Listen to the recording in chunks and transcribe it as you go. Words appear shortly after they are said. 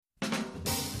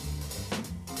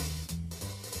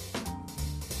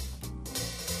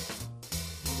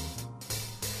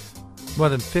More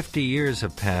than 50 years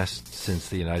have passed since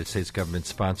the United States government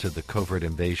sponsored the covert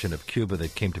invasion of Cuba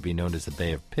that came to be known as the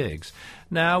Bay of Pigs.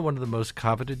 Now, one of the most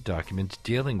coveted documents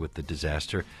dealing with the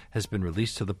disaster has been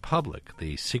released to the public,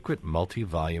 the secret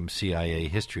multi-volume CIA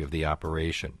history of the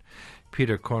operation.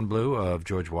 Peter Kornblue of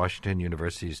George Washington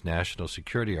University's National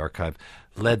Security Archive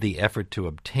led the effort to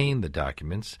obtain the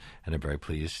documents, and I'm very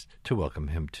pleased to welcome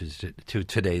him to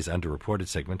today's Underreported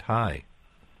segment. Hi.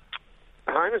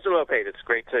 Hi, Mr. Lopate. It's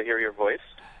great to hear your voice.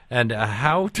 And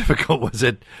how difficult was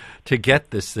it to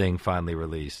get this thing finally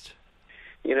released?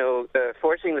 You know,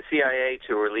 forcing the CIA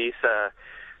to release a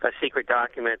secret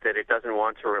document that it doesn't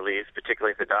want to release,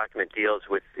 particularly if the document deals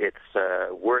with its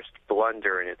worst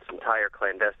blunder in its entire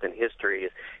clandestine history,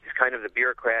 is kind of the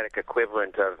bureaucratic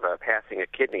equivalent of passing a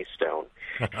kidney stone.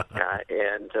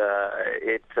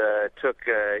 It took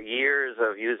years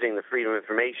of using the Freedom of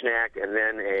Information Act and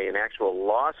then an actual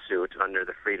lawsuit under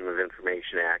the Freedom of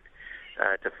Information Act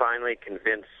to finally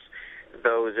convince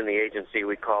those in the agency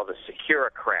we call the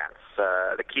securocrats,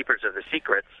 the keepers of the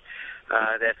secrets,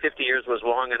 that 50 years was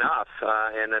long enough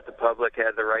and that the public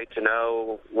had the right to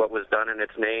know what was done in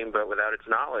its name but without its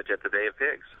knowledge at the Bay of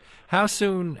Pigs. How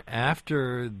soon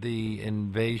after the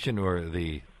invasion, or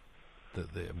the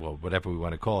well, whatever we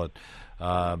want to call it,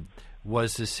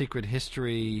 was the secret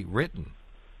history written?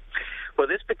 Well,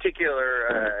 this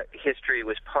particular history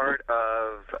was part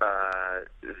of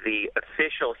the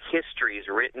official histories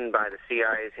written by the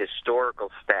CIA's historical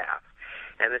staff.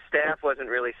 And the staff wasn't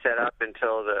really set up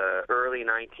until the early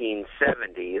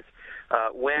 1970s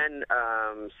when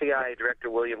CIA Director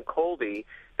William Colby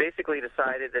basically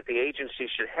decided that the agency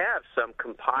should have some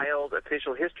compiled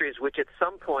official histories which at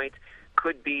some point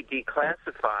could be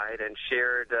declassified and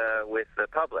shared with the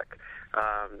public.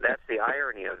 That's the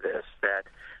irony of this, that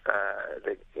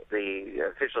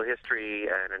the official history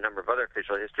and a number of other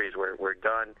official histories were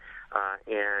done,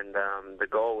 and the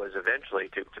goal was eventually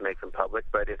to make them public,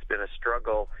 but it's been a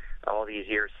struggle all these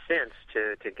years since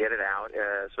to get it out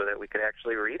so that we could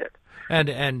actually read it.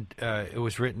 And it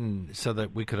was written so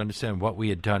that we could understand what we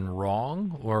had done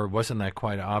wrong, or wasn't that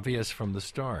quite obvious from the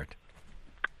start?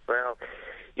 Well,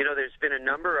 you know, there's been a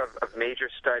number of major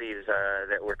studies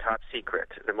that were top secret.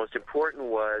 The most important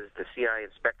was the CIA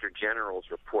Inspector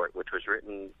General's report, which was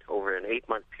written over an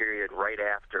 8-month period right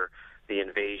after the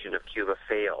invasion of Cuba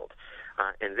failed.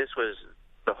 And this was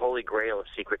the holy grail of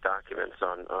secret documents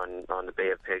on the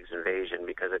Bay of Pigs invasion,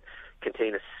 because it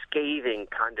contained a scathing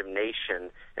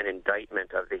condemnation and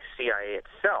indictment of the CIA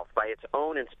itself by its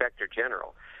own Inspector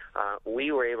General.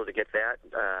 We were able to get that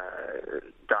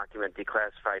document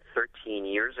declassified 13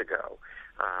 years ago,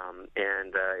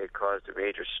 and it caused a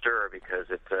major stir because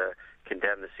it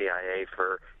condemned the CIA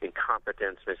for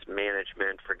incompetence,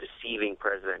 mismanagement, for deceiving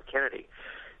President Kennedy.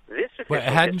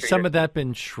 Hadn't some of that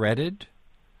been shredded?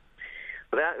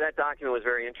 Well, that document was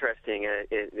very interesting.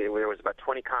 There was about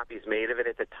 20 copies made of it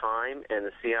at the time, and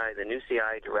the new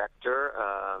CIA director,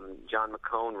 John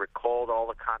McCone, recalled all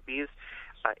the copies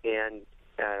and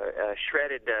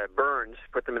shredded burns,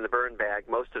 put them in the burn bag,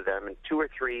 most of them, and 2 or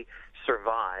 3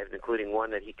 survived, including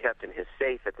one that he kept in his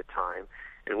safe at the time.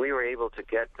 And we were able to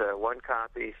get one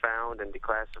copy found and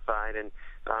declassified, and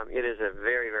it is a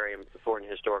very, very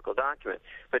important historical document.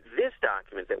 But this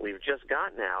document that we've just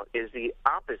got now is the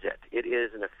opposite. It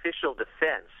is an official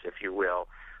defense, if you will,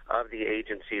 of the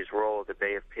agency's role at the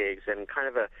Bay of Pigs, and kind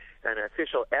of an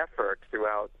official effort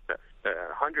throughout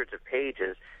hundreds of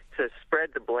pages to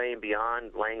spread the blame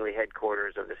beyond Langley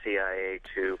headquarters of the CIA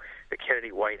to the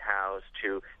Kennedy White House,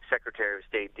 to Secretary of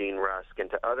State Dean Rusk, and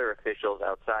to other officials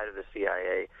outside of the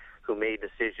CIA who made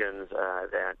decisions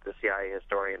that the CIA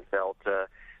historian felt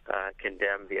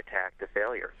condemned the attack to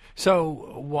failure.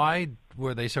 So why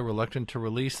were they so reluctant to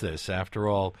release this? After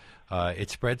all, it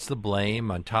spreads the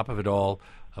blame. On top of it all,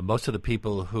 most of the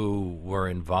people who were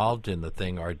involved in the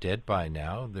thing are dead by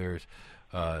now. There's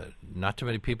not too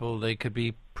many people they could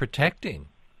be protecting.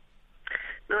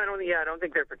 No, I don't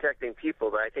think they're protecting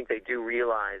people, but I think they do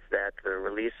realize that the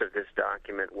release of this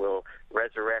document will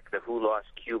resurrect the Who Lost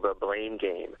Cuba blame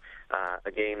game,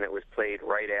 a game that was played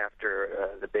right after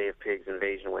the Bay of Pigs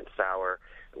invasion went sour,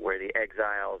 where the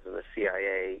exiles and the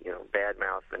CIA,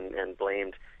 badmouthed and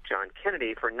blamed John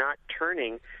Kennedy for not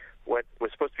turning what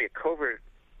was supposed to be a covert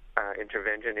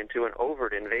intervention into an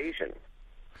overt invasion.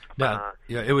 Now,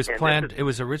 it was planned. It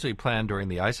was originally planned during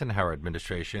the Eisenhower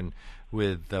administration,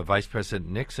 with Vice President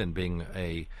Nixon being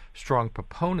a strong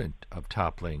proponent of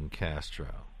toppling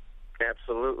Castro.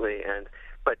 Absolutely,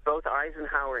 but both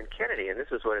Eisenhower and Kennedy, and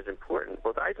this is what is important,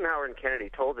 both Eisenhower and Kennedy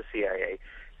told the CIA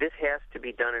this has to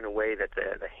be done in a way that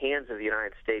the hands of the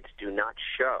United States do not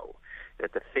show.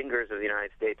 that the fingers of the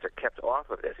United States are kept off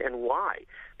of this. And why?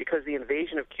 Because the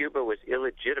invasion of Cuba was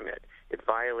illegitimate. It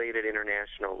violated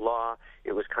international law.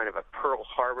 It was kind of a Pearl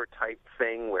Harbor type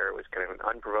thing where it was kind of an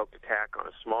unprovoked attack on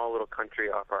a small little country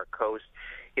off our coast.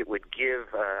 It would give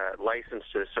license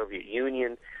to the Soviet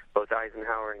Union. Both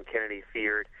Eisenhower and Kennedy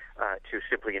feared to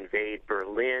simply invade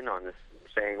Berlin on this,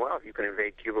 saying, well, if you can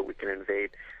invade Cuba, we can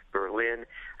invade Berlin.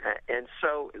 And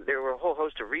so there were a whole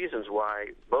host of reasons why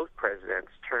both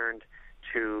presidents turned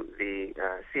to the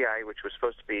CIA, which was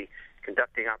supposed to be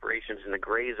conducting operations in the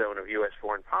gray zone of U.S.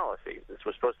 foreign policy. This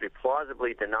was supposed to be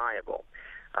plausibly deniable.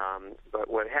 But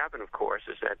what happened, of course,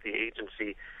 is that the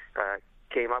agency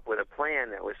came up with a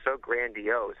plan that was so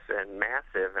grandiose and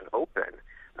massive and open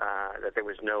that there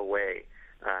was no way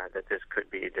that this could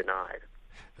be denied.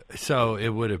 So it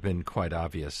would have been quite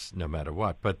obvious no matter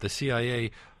what. But the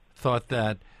CIA thought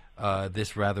that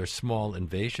this rather small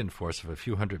invasion force of a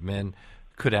few hundred men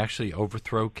could actually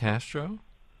overthrow Castro?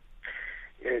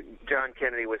 John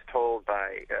Kennedy was told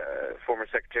by former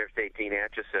Secretary of State Dean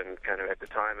Acheson, kind of at the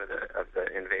time of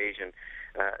the invasion,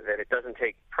 that it doesn't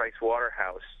take Price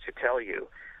Waterhouse to tell you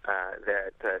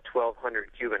that 1,200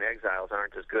 Cuban exiles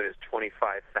aren't as good as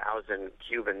 25,000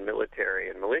 Cuban military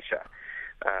and militia.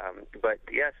 But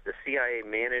yes, the CIA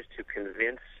managed to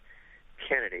convince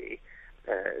Kennedy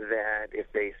that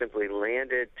if they simply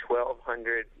landed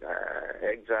 1,200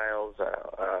 exiles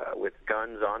with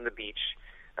guns on the beach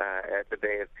at the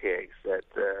Bay of Pigs, that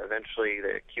eventually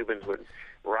the Cubans would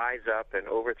rise up and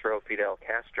overthrow Fidel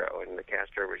Castro, and the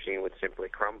Castro regime would simply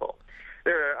crumble.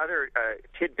 There are other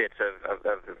tidbits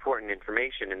of important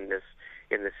information in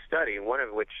this study, one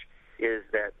of which is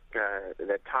that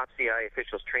top CIA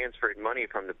officials transferred money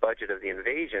from the budget of the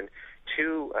invasion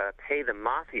to pay the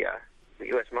mafia, the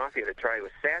U.S. mafia, to try to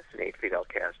assassinate Fidel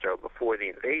Castro before the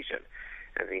invasion.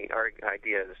 And the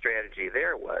idea, the strategy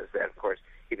there was that, of course,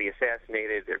 he'd be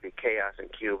assassinated, there'd be chaos in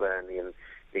Cuba, and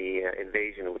the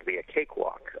invasion would be a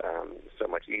cakewalk, so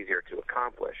much easier to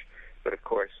accomplish. But, of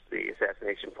course, the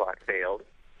assassination plot failed,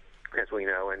 as we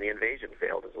know, and the invasion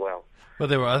failed as well. Well,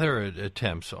 there were other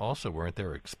attempts also, weren't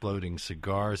there? Exploding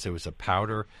cigars. There was a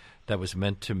powder that was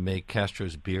meant to make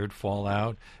Castro's beard fall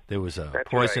out. There was a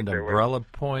poisoned umbrella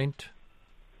point.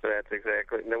 That's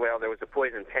exactly. Well, there was a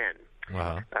poison pen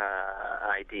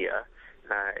idea.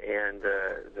 And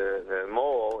the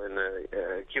mole in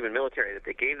the Cuban military that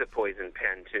they gave the poison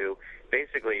pen to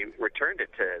basically returned it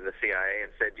to the CIA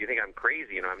and said, do you think I'm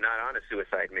crazy? I'm not on a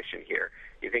suicide mission here.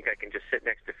 You think I can just sit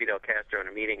next to Fidel Castro in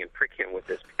a meeting and prick him with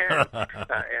this pen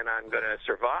and I'm going to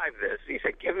survive this? He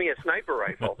said, give me a sniper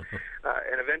rifle.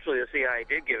 And eventually the CIA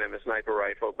did give him a sniper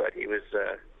rifle, but he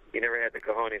never had the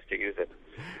cojones to use it.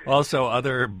 Also,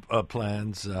 other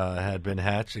plans had been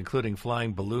hatched, including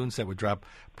flying balloons that would drop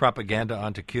propaganda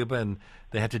onto Cuba, and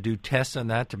they had to do tests on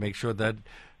that to make sure that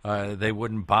they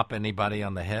wouldn't bop anybody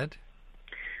on the head?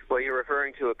 Well, you're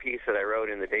referring to a piece that I wrote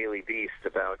in the Daily Beast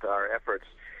about our efforts,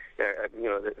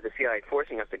 the CIA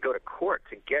forcing us to go to court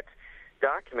to get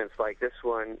documents like this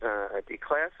one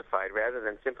declassified rather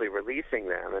than simply releasing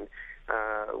them. And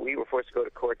we were forced to go to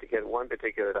court to get one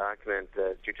particular document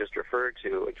that you just referred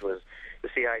to, which was the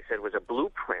CIA said was a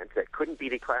blueprint that couldn't be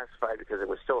declassified because it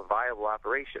was still a viable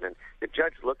operation. And the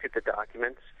judge looked at the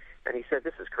documents and he said,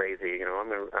 "This is crazy.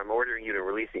 I'm ordering you to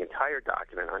release the entire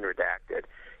document unredacted."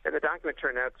 And the document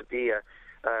turned out to be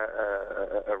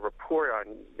a report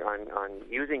on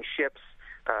using ships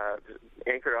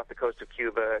anchored off the coast of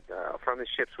Cuba. From the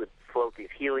ships would float these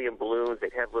helium balloons.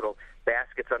 They'd have little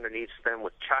baskets underneath them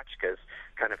with tchotchkes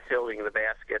kind of filling the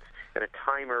baskets, and a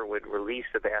timer would release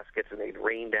the baskets, and they'd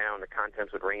rain down. The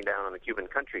contents would rain down on the Cuban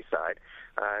countryside.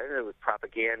 With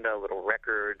propaganda, little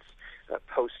records,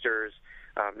 posters.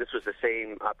 This was the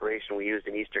same operation we used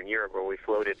in Eastern Europe, where we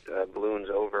floated balloons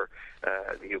over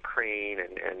the Ukraine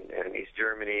and East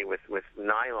Germany with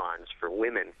nylons for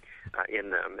women in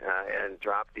them, and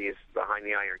dropped these behind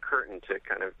the Iron Curtain to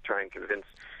kind of try and convince,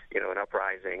 an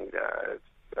uprising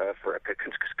for a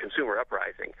consumer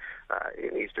uprising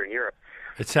in Eastern Europe.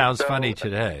 It sounds funny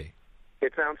today.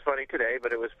 It sounds funny today,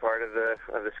 but it was part of the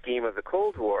scheme of the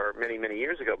Cold War many, many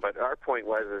years ago. But our point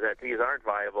was that these aren't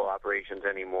viable operations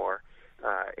anymore.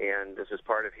 And this is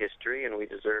part of history, and we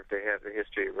deserve to have the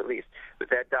history released. But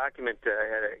that document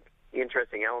had an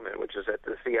interesting element, which is that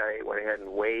the CIA went ahead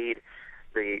and weighed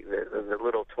the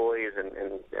little toys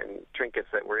and trinkets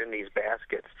that were in these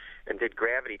baskets and did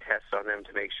gravity tests on them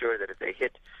to make sure that if they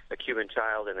hit a Cuban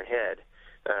child in the head,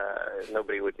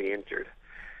 nobody would be injured.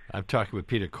 I'm talking with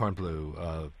Peter Kornbluh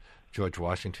of George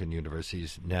Washington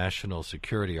University's National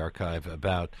Security Archive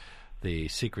about the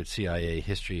secret CIA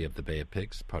history of the Bay of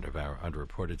Pigs, part of our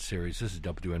Underreported series. This is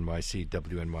WNYC,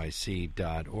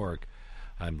 WNYC.org.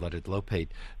 I'm Leonard Lopate.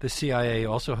 The CIA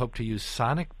also hoped to use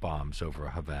sonic bombs over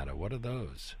Havana. What are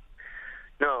those?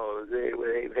 No, they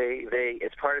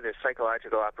it's part of their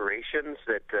psychological operations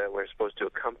that were supposed to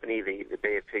accompany the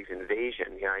Bay of Pigs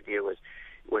invasion. The idea was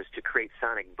to create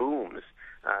sonic booms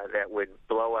that would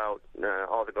blow out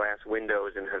all the glass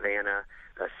windows in Havana,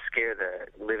 scare the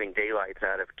living daylights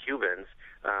out of Cubans,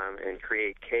 and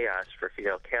create chaos for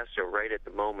Fidel Castro right at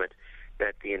the moment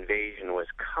that the invasion was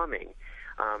coming.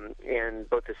 And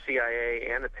both the CIA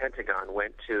and the Pentagon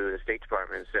went to the State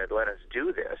Department and said, let us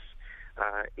do this.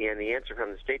 And the answer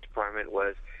from the State Department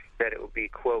was that it would be,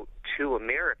 quote, too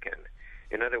American.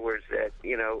 In other words, that,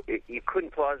 you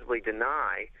couldn't plausibly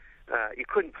you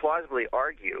couldn't plausibly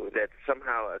argue that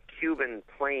somehow a Cuban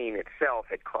plane itself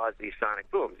had caused these sonic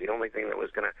booms. The only thing that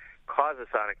was going to cause a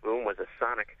sonic boom was a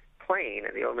sonic plane,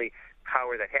 and the only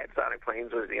power that had sonic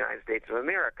planes was the United States of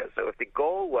America. So if the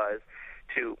goal was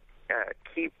to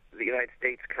keep the United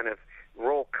States kind of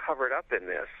roll covered up in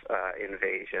this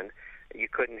invasion, you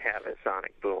couldn't have a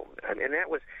sonic boom. And that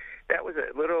was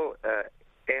a little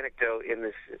anecdote in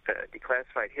this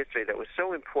declassified history that was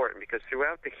so important, because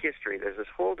throughout the history there's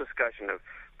this whole discussion of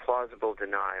plausible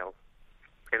denial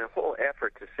and a whole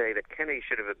effort to say that Kennedy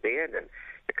should have abandoned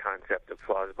the concept of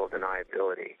plausible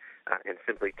deniability and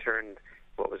simply turned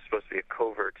what was supposed to be a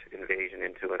covert invasion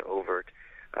into an overt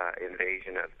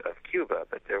invasion of Cuba.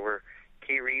 But there were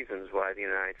key reasons why the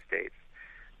United States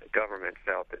government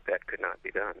felt that could not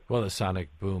be done. Well, the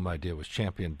sonic boom idea was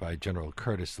championed by General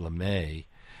Curtis LeMay.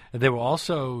 There were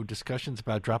also discussions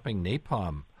about dropping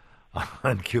napalm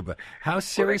on Cuba. How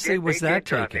seriously was that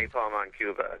taken? They did drop napalm on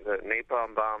Cuba. The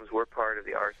napalm bombs were part of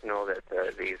the arsenal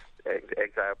that these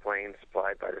exile planes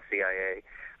supplied by the CIA,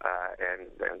 and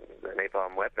the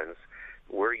napalm weapons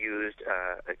were used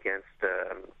against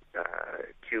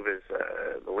Cuba's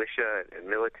militia and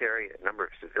military. A number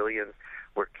of civilians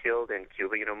were killed in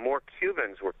Cuba. More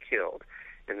Cubans were killed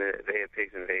in the Bay of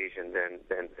Pigs invasion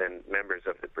than members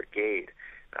of the brigade,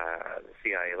 the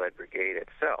CIA-led brigade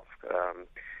itself.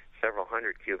 Several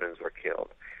hundred Cubans were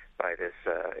killed by this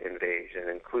invasion,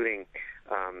 including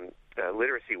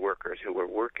literacy workers who were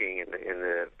working in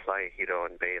the Playa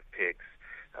Girón and Bay of Pigs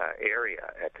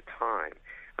area at the time.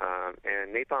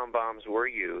 And napalm bombs were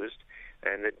used,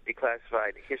 and the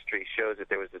declassified history shows that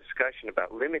there was a discussion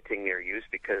about limiting their use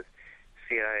because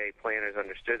CIA planners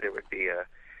understood there would be a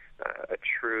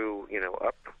true,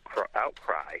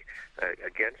 outcry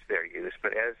against their use.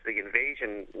 But as the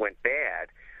invasion went bad,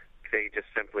 they just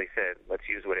simply said, let's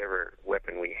use whatever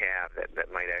weapon we have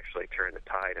that might actually turn the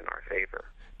tide in our favor.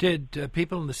 Did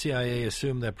people in the CIA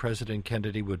assume that President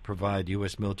Kennedy would provide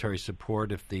U.S. military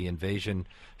support if the invasion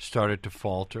started to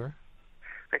falter?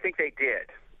 I think they did.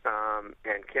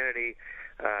 And Kennedy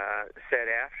said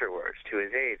afterwards to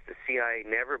his aides, the CIA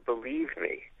never believed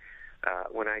me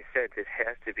when I said this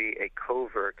has to be a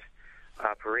covert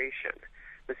operation.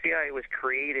 The CIA was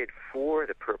created for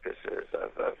the purposes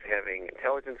of having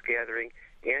intelligence gathering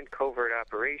and covert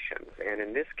operations. And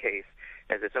in this case,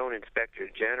 as its own Inspector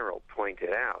General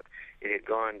pointed out, it had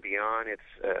gone beyond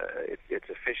its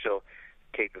official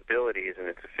capabilities and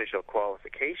its official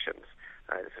qualifications,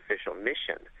 its official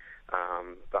mission,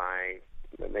 by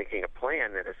making a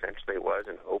plan that essentially was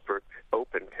an open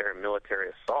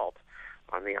paramilitary assault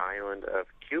on the island of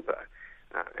Cuba.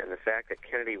 And the fact that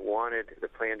Kennedy wanted the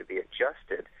plan to be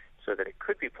adjusted so that it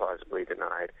could be plausibly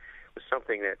denied was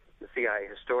something that the CIA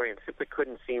historians simply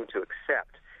couldn't seem to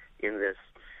accept in this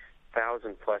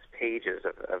 1,000-plus pages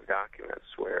of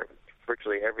documents, where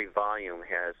virtually every volume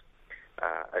has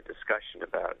a discussion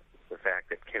about the fact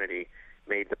that Kennedy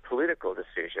made the political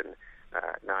decision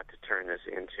not to turn this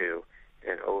into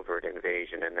an overt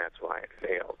invasion, and that's why it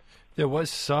failed. There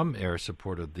was some air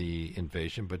support of the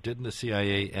invasion, but didn't the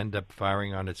CIA end up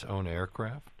firing on its own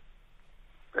aircraft?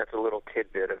 That's a little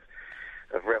tidbit of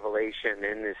revelation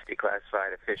in this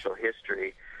declassified official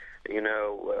history.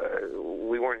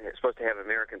 We weren't supposed to have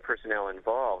American personnel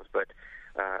involved, but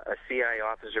a CIA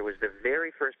officer was the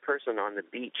very first person on the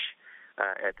beach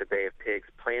at the Bay of Pigs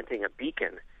planting a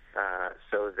beacon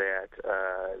so that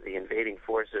the invading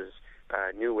forces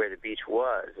knew where the beach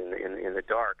was in the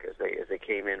dark as they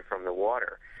came in from the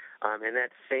water. And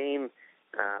that same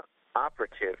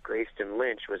operative, Grayston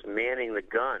Lynch, was manning the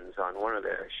guns on one of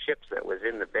the ships that was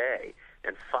in the bay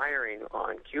and firing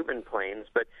on Cuban planes.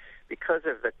 But because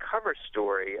of the cover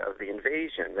story of the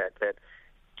invasion, that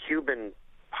Cuban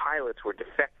pilots were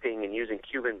defecting and using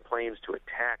Cuban planes to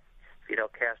attack Fidel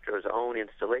Castro's own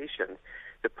installation,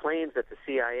 the planes that the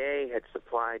CIA had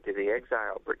supplied to the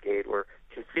Exile Brigade were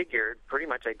configured pretty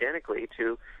much identically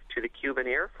to the Cuban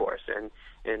Air Force. And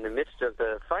in the midst of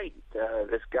the fight,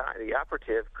 this guy, the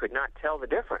operative, could not tell the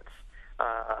difference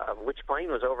of which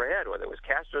plane was overhead, whether it was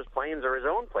Castro's planes or his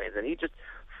own planes. And he just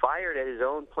fired at his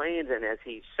own planes, and as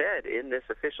he said in this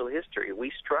official history,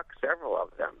 we struck several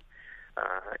of them.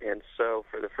 And so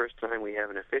for the first time, we have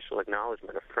an official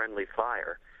acknowledgement of friendly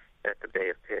fire at the Bay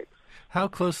of Pigs. How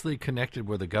closely connected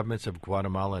were the governments of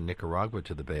Guatemala and Nicaragua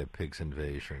to the Bay of Pigs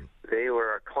invasion? They were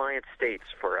our client states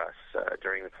for us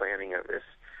during the planning of this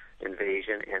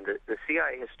invasion, and the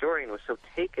CIA historian was so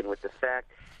taken with the fact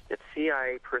that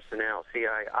CIA personnel,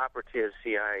 CIA operatives,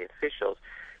 CIA officials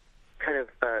kind of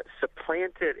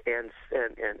supplanted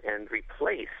and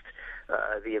replaced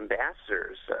the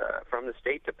ambassadors from the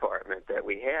State Department that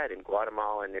we had in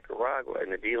Guatemala and Nicaragua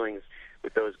in the dealings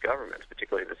with those governments,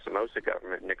 particularly the Somoza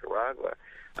government in Nicaragua,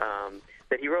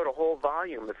 that he wrote a whole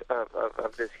volume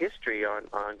of this history on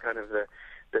kind of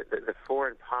the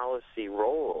foreign policy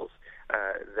roles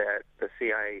that the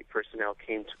CIA personnel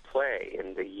came to play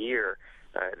in the year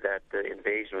that the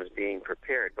invasion was being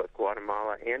prepared. Both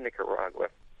Guatemala and Nicaragua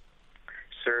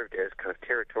served as kind of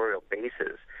territorial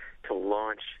bases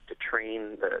to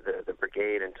train the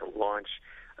brigade and to launch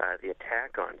the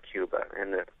attack on Cuba.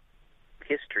 And the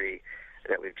history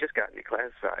that we've just gotten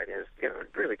declassified has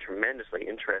really tremendously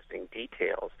interesting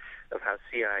details of how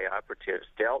CIA operatives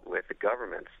dealt with the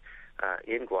governments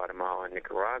in Guatemala and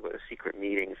Nicaragua, the secret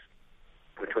meetings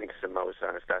between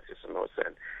Anastasio Somoza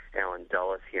and Alan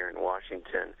Dulles here in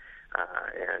Washington,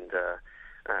 and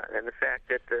the fact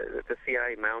that the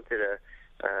CIA mounted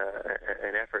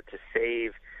an effort to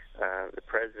save the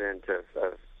president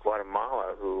of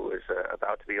Guatemala, who was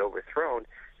about to be overthrown,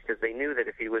 because they knew that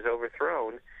if he was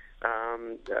overthrown,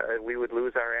 we would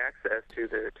lose our access to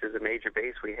the major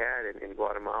base we had in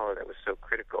Guatemala that was so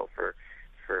critical for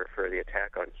the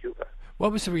attack on Cuba.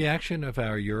 What was the reaction of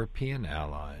our European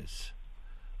allies?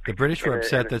 The British were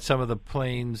upset that some of the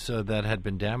planes that had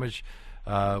been damaged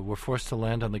were forced to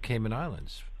land on the Cayman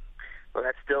Islands. Well,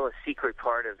 that's still a secret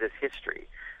part of this history.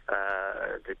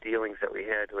 The dealings that we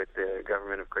had with the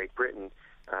government of Great Britain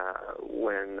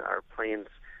when our planes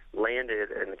landed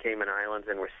in the Cayman Islands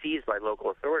and were seized by local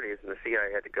authorities, and the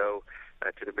CIA had to go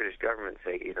to the British government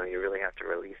and say, you really have to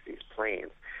release these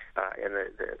planes. And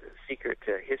the secret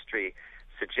history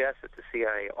suggests that the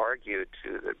CIA argued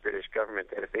to the British government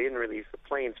that if they didn't release the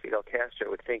planes, Fidel Castro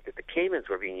would think that the Caymans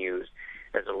were being used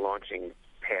as a launching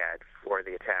pad for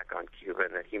the attack on Cuba,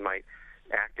 and that he might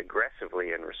act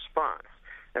aggressively in response.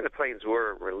 And the planes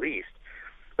were released.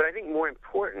 But I think more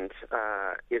important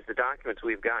is the documents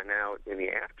we've gotten out in the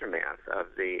aftermath of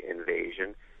the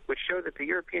invasion, which show that the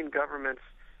European governments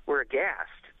were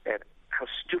aghast at how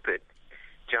stupid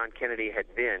John Kennedy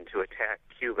had been to attack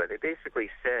Cuba. They basically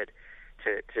said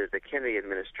to the Kennedy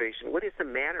administration, what is the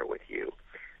matter with you?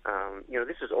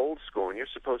 This is old school, and you're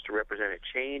supposed to represent a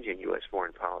change in U.S.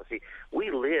 foreign policy.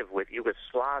 We live with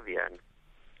Yugoslavia and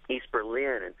East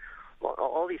Berlin and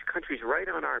all these countries right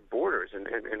on our borders, and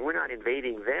we're not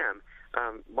invading them.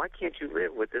 Why can't you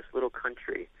live with this little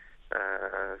country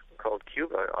called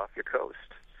Cuba off your coast?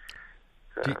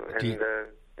 And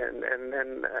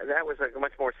that was a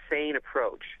much more sane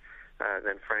approach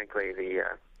than, frankly, the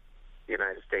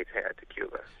United States had to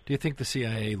Cuba. Do you think the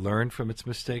CIA learned from its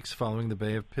mistakes following the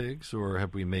Bay of Pigs, or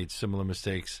have we made similar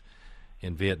mistakes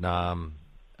in Vietnam,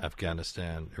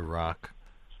 Afghanistan, Iraq?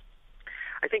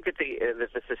 I think that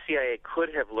the CIA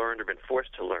could have learned or been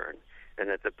forced to learn, and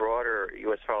that the broader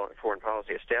U.S. foreign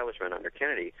policy establishment under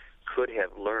Kennedy could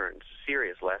have learned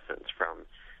serious lessons from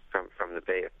the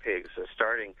Bay of Pigs,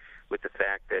 starting with the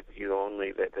fact that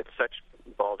that such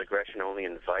bald aggression only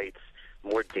invites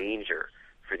more danger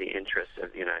for the interests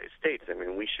of the United States. I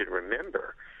mean, we should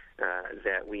remember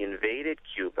that we invaded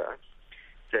Cuba,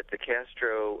 that the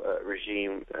Castro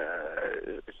regime,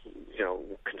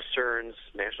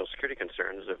 national security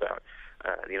concerns about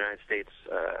the United States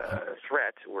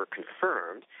threat were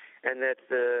confirmed, and that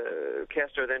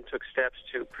Castro then took steps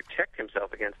to protect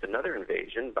himself against another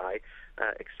invasion by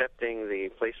accepting the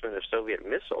placement of Soviet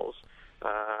missiles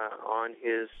on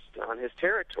his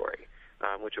territory,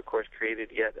 which of course created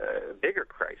yet a bigger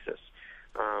crisis.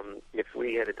 If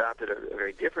we had adopted a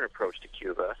very different approach to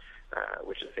Cuba,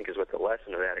 which I think is what the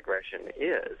lesson of that aggression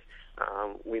is,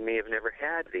 we may have never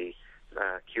had the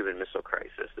Cuban Missile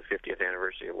Crisis, the 50th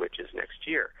anniversary of which is next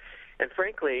year. And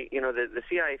frankly, the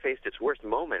CIA faced its worst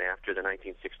moment after the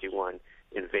 1961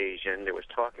 invasion. There was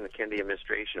talk in the Kennedy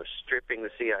administration of stripping the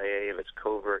CIA of its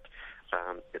covert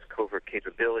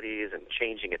capabilities and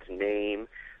changing its name.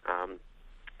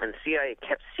 And the CIA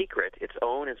kept secret its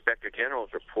own Inspector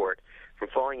General's report from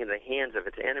falling into the hands of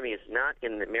its enemies, not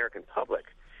in the American public,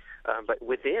 but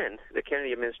within the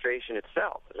Kennedy administration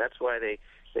itself. That's why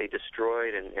they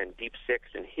destroyed and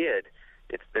deep-sixed and hid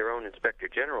their own Inspector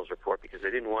General's report, because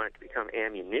they didn't want it to become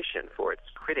ammunition for its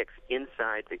critics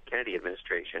inside the Kennedy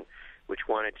administration, which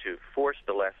wanted to force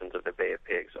the lessons of the Bay of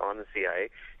Pigs on the CIA.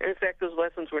 And in fact, those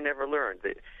lessons were never learned.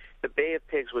 The Bay of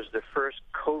Pigs was the first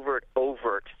covert,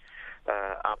 overt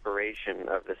operation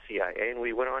of the CIA, and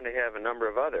we went on to have a number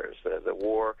of others. The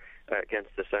war against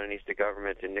the Sandinista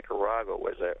government in Nicaragua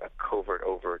was a covert,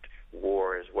 overt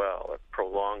war as well, a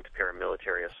prolonged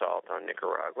paramilitary assault on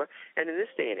Nicaragua. And in this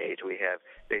day and age, we have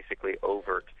basically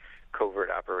overt, covert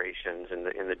operations in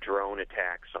the drone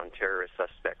attacks on terrorist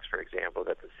suspects, for example,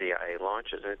 that the CIA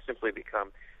launches, and it's simply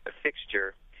become a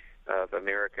fixture of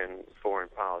American foreign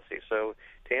policy. So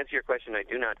to answer your question, I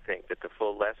do not think that the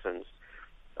full lessons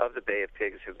of the Bay of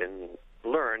Pigs have been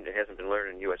learned. It hasn't been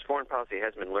learned in U.S. foreign policy. It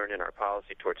hasn't been learned in our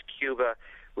policy towards Cuba,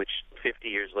 which 50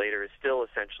 years later is still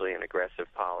essentially an aggressive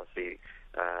policy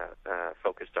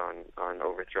focused on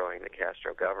overthrowing the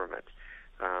Castro government.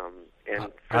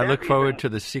 And I look forward to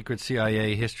the secret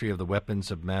CIA history of the weapons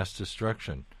of mass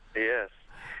destruction. Yes.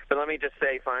 But let me just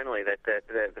say finally that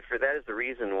is the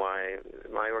reason why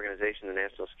my organization, the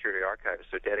National Security Archive, is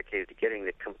so dedicated to getting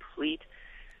the complete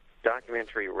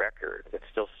documentary record that's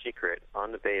still secret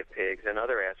on the Bay of Pigs and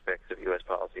other aspects of U.S.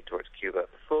 policy towards Cuba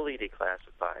fully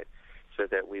declassified, so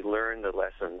that we learn the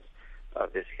lessons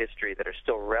of this history that are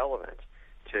still relevant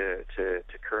to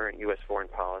current U.S. foreign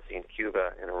policy in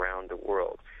Cuba and around the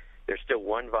world. There's still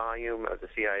one volume of the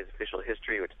CIA's official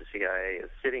history, which the CIA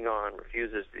is sitting on,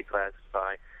 refuses to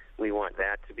declassify. We want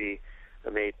that to be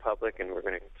made public, and we're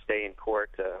going to stay in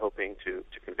court hoping to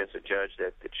convince a judge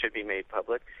that it should be made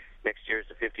public. Next year is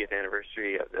the 50th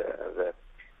anniversary of the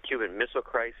Cuban Missile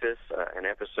Crisis, an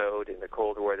episode in the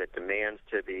Cold War that demands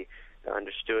to be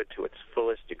understood to its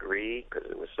fullest degree because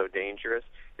it was so dangerous,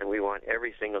 and we want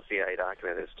every single CIA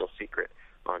document that's still secret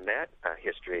on that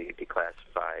history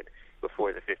declassified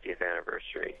before the 50th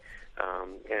anniversary.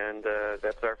 And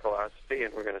that's our philosophy,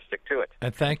 and we're going to stick to it.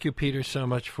 And thank you, Peter, so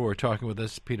much for talking with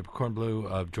us. Peter Kornblue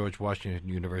of George Washington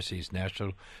University's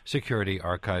National Security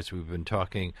Archives. We've been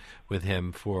talking with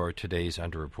him for today's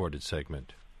Underreported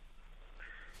segment.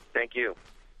 Thank you.